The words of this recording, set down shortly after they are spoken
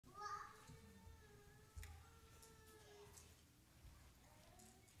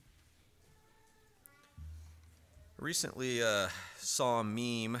Recently saw a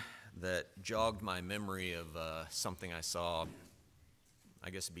meme that jogged my memory of something I saw, I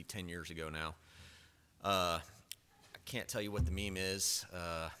guess it'd be 10 years ago now. I can't tell you what the meme is.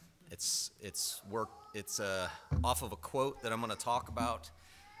 It's off of a quote that I'm going to talk about,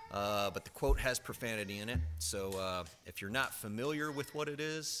 but the quote has profanity in it. So if you're not familiar with what it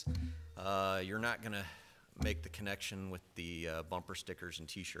is, you're not going to make the connection with the bumper stickers and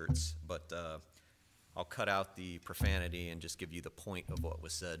T-shirts, but I'll cut out the profanity and just give you the point of what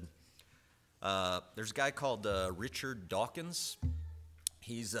was said. There's a guy called Richard Dawkins.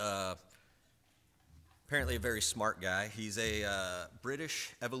 He's apparently a very smart guy. He's a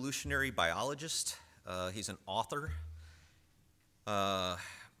British evolutionary biologist. He's an author.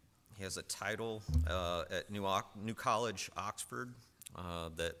 He has a title at New College, Oxford,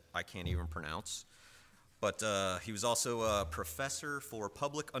 that I can't even pronounce. But he was also a professor for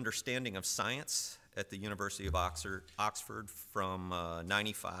public understanding of science at the University of Oxford from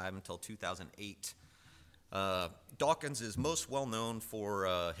 95 until 2008. Dawkins is most well known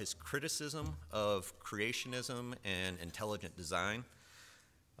for his criticism of creationism and intelligent design.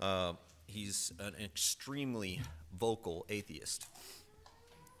 He's an extremely vocal atheist.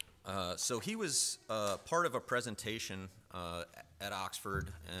 So he was part of a presentation at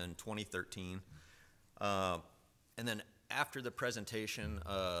Oxford in 2013. And then after the presentation,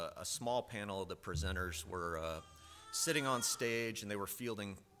 a small panel of the presenters were sitting on stage and they were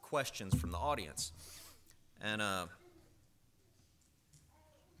fielding questions from the audience. And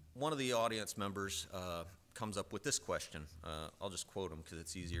one of the audience members comes up with this question. I'll just quote him because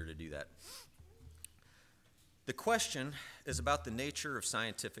it's easier to do that. The question is about the nature of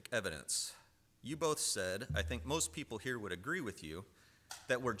scientific evidence. You both said, I think most people here would agree with you,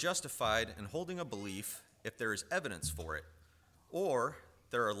 that we're justified in holding a belief if there is evidence for it, or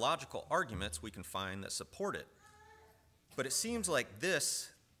there are logical arguments we can find that support it. But it seems like this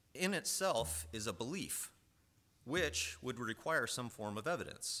in itself is a belief, which would require some form of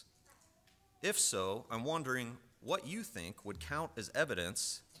evidence. If so, I'm wondering what you think would count as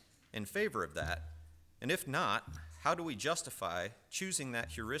evidence in favor of that, and if not, how do we justify choosing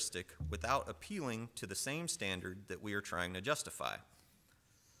that heuristic without appealing to the same standard that we are trying to justify?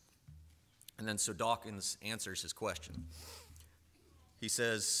 And then so Dawkins answers his question. He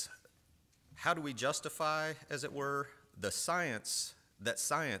says, how do we justify, as it were, the science, that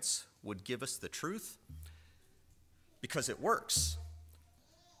science would give us the truth? Because it works.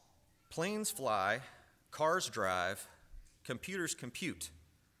 Planes fly, cars drive, computers compute.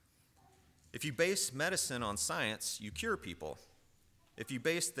 If you base medicine on science, you cure people. If you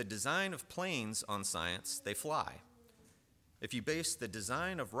base the design of planes on science, they fly. If you base the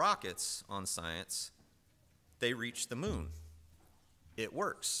design of rockets on science, they reach the moon. It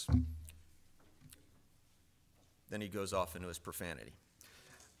works. Then he goes off into his profanity.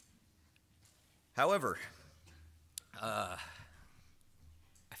 However, I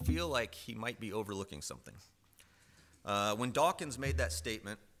feel like he might be overlooking something. When Dawkins made that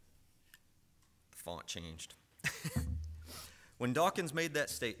statement, the font changed. When Dawkins made that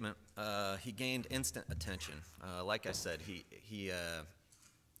statement, he gained instant attention. Like I said, he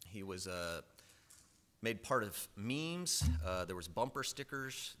was made part of memes. There was bumper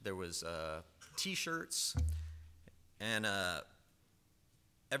stickers. There was T-shirts, and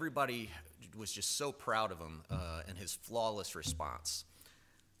everybody was just so proud of him and his flawless response.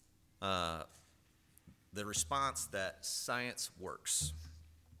 The response that science works.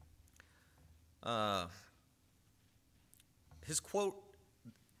 His quote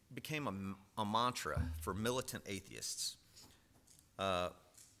became a mantra for militant atheists. But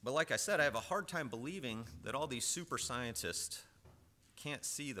like I said, I have a hard time believing that all these super scientists can't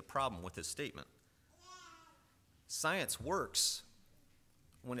see the problem with his statement. Science works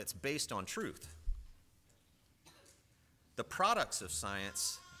when it's based on truth. The products of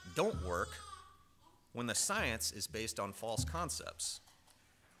science don't work when the science is based on false concepts.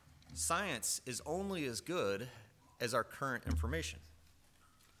 Science is only as good as our current information.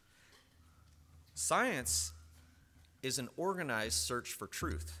 Science is an organized search for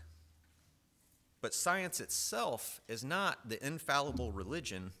truth, but science itself is not the infallible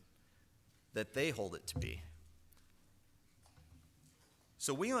religion that they hold it to be.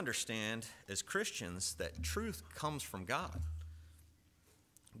 So we understand as Christians that truth comes from God.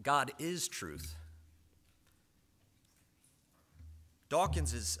 God is truth.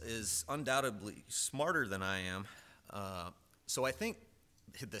 Dawkins is undoubtedly smarter than I am, so I think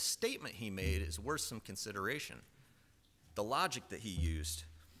the statement he made is worth some consideration. The logic that he used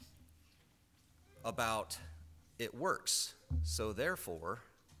about it works, so therefore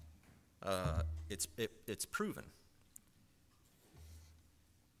it's proven.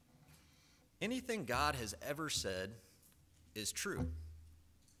 Anything God has ever said is true.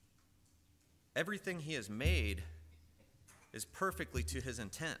 Everything he has made is perfectly to his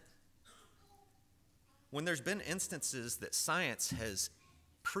intent. When there's been instances that science has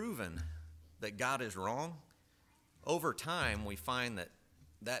proven that God is wrong, over time we find that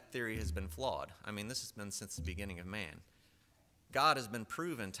that theory has been flawed. I mean, this has been since the beginning of man. God has been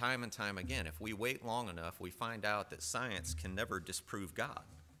proven time and time again. If we wait long enough, we find out that science can never disprove God,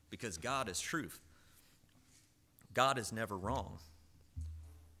 because God is truth. God is never wrong.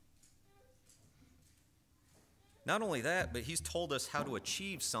 Not only that, but he's told us how to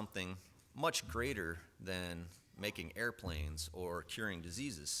achieve something much greater than making airplanes or curing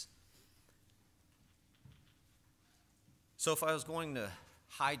diseases. So if I was going to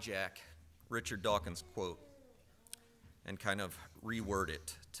hijack Richard Dawkins' quote and kind of reword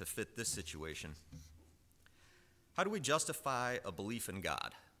it to fit this situation, how do we justify a belief in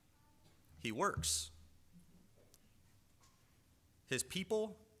God? He works. His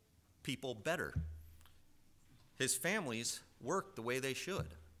people better. His families work the way they should.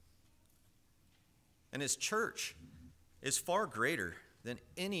 And his church is far greater than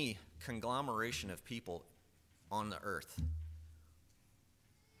any conglomeration of people on the earth.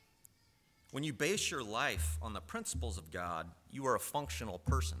 When you base your life on the principles of God, you are a functional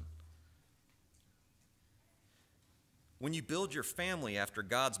person. When you build your family after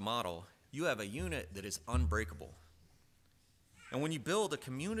God's model, you have a unit that is unbreakable. And when you build a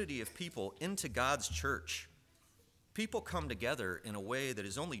community of people into God's church, people come together in a way that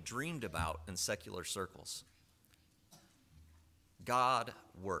is only dreamed about in secular circles. God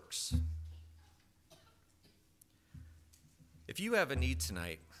works. If you have a need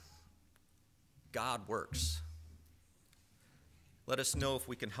tonight, God works. Let us know if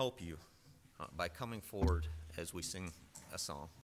we can help you by coming forward as we sing a song.